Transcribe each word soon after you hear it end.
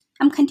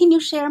I'm continue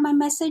share my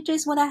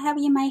messages, what I have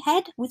in my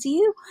head with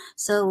you.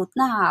 So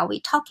now we're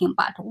talking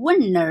about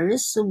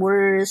winners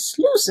versus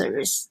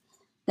losers.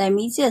 Let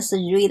me just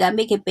read. I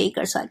make it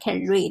bigger so I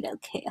can read.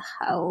 Okay,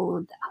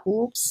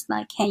 oops,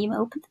 I can't even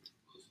open it.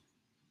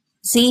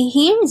 See,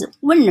 here is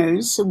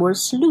winners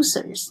versus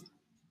losers.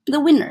 The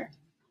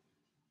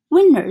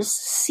winners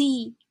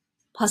see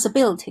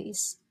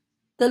possibilities.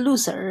 The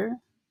loser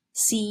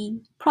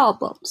see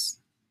problems.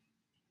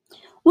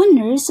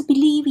 Winners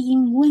believe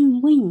in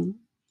win-win.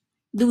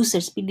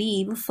 Losers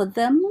believe for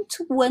them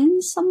to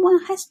win,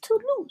 someone has to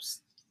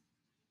lose.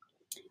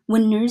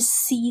 Winners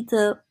see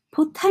the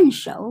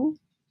potential.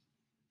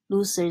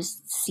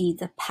 Losers see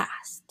the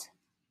past.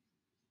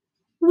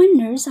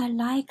 Winners are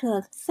like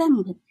a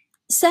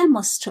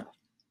thermostat.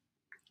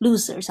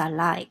 Losers are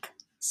like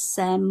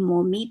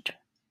thermometer.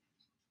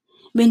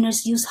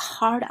 Winners use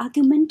hard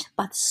argument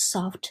but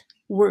soft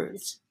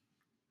words.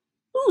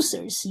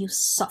 Losers use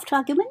soft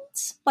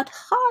arguments but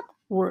hard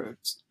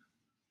words.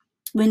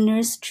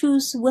 Winners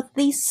choose what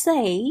they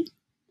say.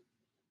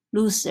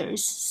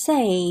 Losers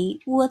say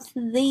what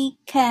they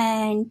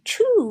can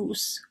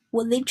choose,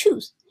 what they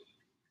choose.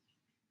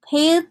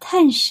 Pay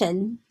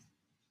attention.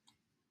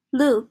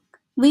 Look,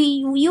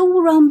 you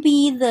won't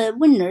be the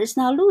winners,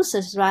 now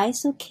losers, right?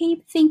 So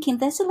keep thinking.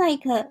 That's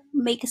like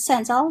make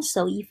sense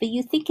also. If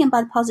you're thinking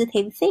about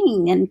positive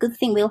thing and good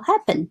thing will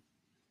happen.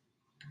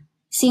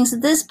 Since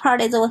this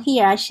part is over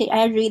here,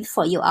 I read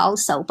for you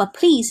also. But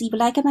please, if you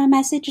like my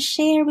message,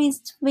 share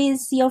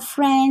with your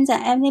friends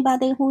and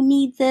anybody who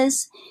needs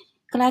this.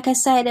 Like I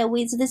said,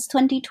 with this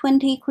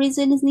 2020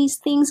 craziness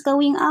things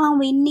going on,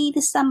 we need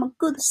some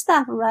good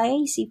stuff,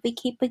 right? If we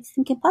keep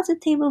thinking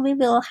positive, we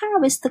will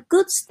harvest the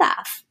good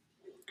stuff.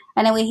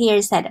 And then we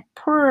hear said,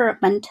 poor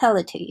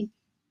mentality.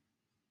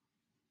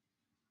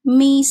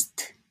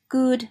 Missed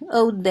good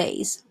old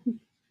days.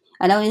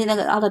 I know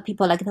other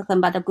people like talking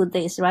about the good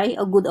days, right?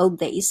 Or good old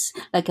days.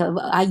 Like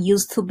I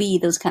used to be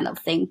those kind of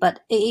thing. But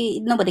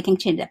nobody can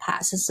change the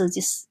past. So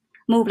just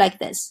move like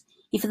this.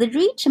 If the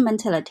rich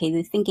mentality,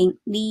 the thinking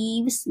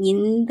lives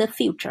in the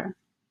future.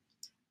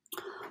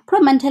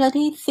 Poor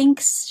mentality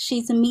thinks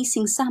she's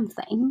missing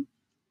something.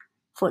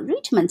 For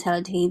rich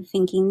mentality,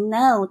 thinking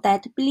no,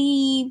 that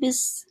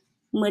believes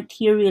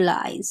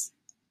materialize.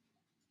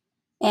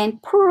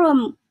 And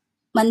poor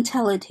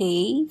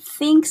mentality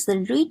thinks the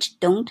rich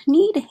don't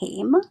need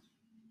him.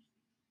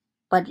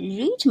 But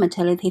rich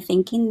mentality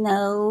thinking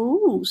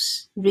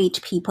knows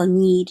rich people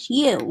need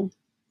you.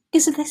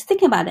 Because let's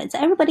think about it.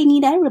 Everybody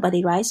needs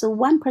everybody, right? So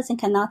one person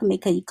cannot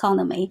make an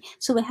economy.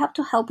 So we have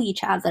to help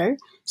each other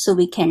so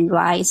we can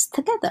rise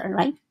together,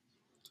 right?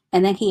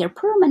 And then here,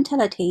 poor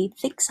mentality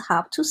thinks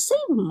how to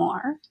save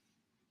more.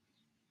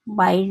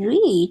 By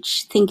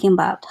rich thinking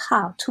about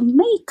how to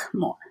make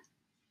more.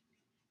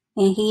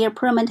 And here,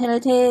 poor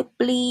mentality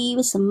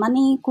believes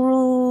money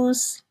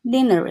grows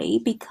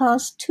linearly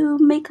because to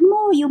make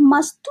more, you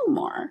must do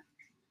more.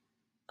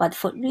 But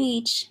for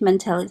rich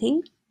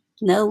mentality,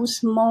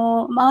 knows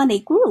more money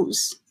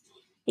grows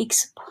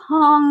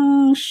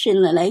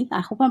exponentially.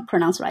 I hope I'm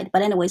pronounced right.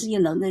 But anyways,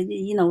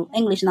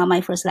 English not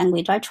my first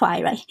language. I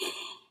try, right?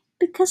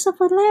 Because of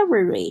a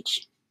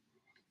leverage.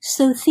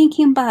 So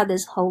thinking about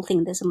this whole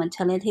thing, this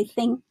mentality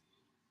thing,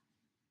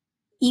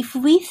 if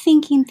we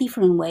think in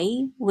different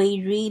way,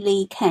 we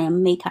really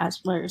can make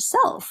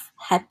ourselves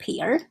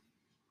happier.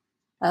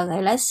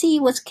 Okay, let's see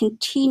what's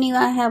continue.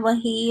 I have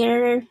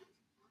here.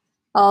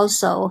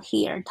 Also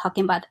here,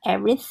 talking about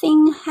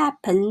everything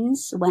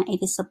happens when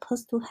it is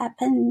supposed to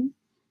happen.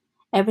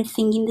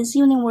 Everything in this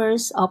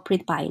universe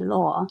operates by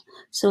law.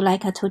 So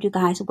like I told you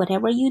guys,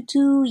 whatever you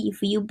do,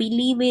 if you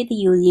believe it,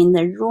 you're in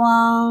the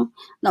wrong.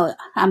 No,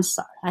 I'm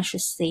sorry. I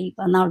should say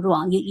not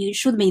wrong. You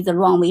should be the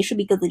wrong way. You should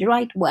be the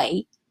right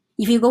way.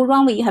 If you go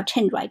wrong way, you have to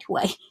change right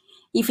way.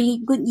 If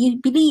you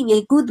believe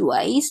in good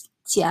ways,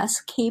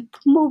 just keep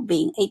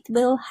moving. It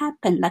will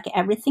happen. Like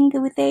everything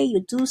every day,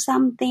 you do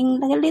something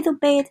like a little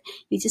bit.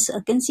 You just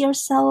against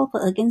yourself,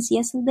 against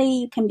yesterday,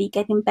 you can be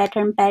getting better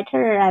and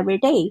better every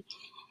day.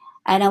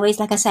 And always,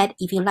 like I said,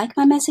 if you like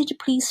my message,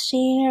 please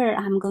share.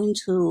 I'm going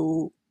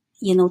to,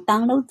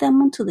 download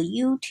them to the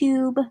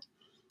YouTube.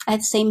 At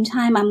the same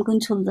time, I'm going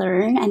to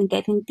learn and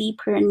getting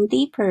deeper and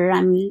deeper.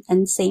 And at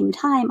the same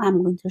time,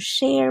 I'm going to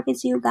share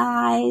with you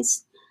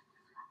guys.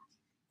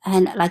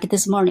 And like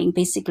this morning,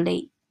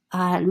 basically,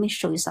 let me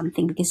show you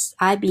something because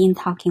I've been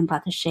talking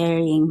about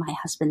sharing my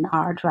husband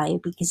art,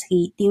 right? Because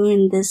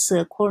during this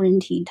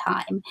quarantine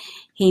time,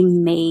 he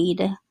made,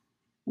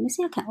 let me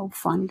see if I can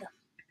find.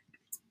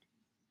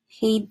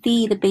 He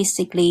did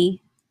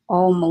basically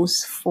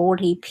almost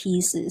 40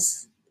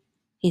 pieces,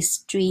 his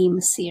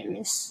dream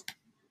series.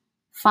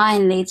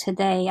 Finally,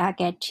 today I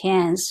get a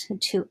chance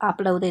to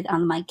upload it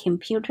on my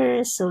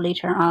computer, so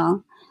later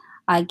on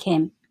I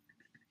can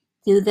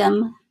do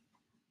them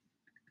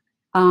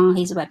on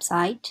his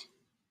website.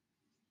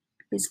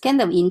 It's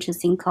kind of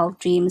interesting, called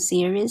Dream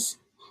Series.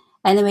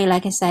 Anyway,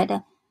 like I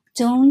said,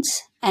 don't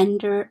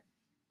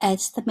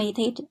underestimate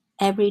it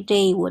every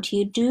day what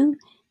you do,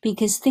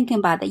 because thinking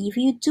about it, if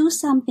you do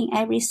something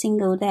every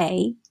single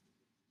day,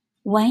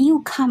 When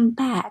you come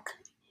back,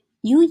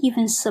 you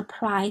even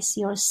surprise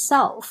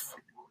yourself.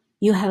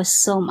 You have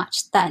so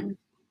much done.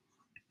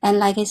 And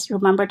like I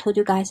remember told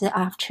you guys that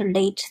after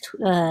late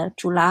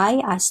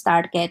July, I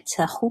start get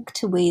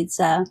hooked with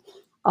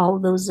all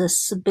those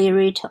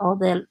spirit, all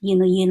the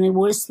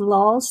universe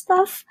law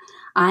stuff.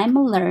 I'm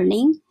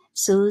learning.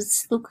 So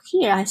look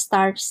here, I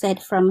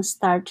said from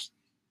start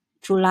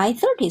July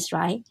 30th,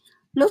 right?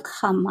 Look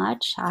how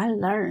much I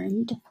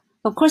learned.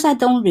 Of course, I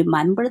don't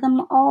remember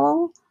them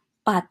all,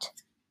 but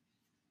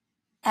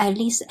at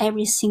least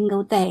every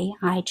single day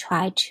I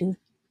try to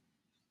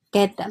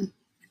get them.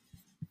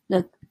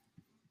 Look.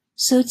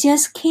 So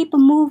just keep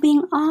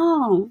moving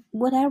on.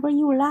 Whatever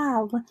you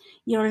love,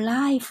 your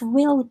life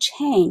will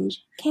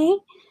change. Okay?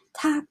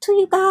 Talk to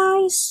you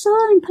guys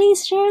soon.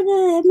 Please share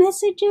the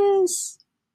messages.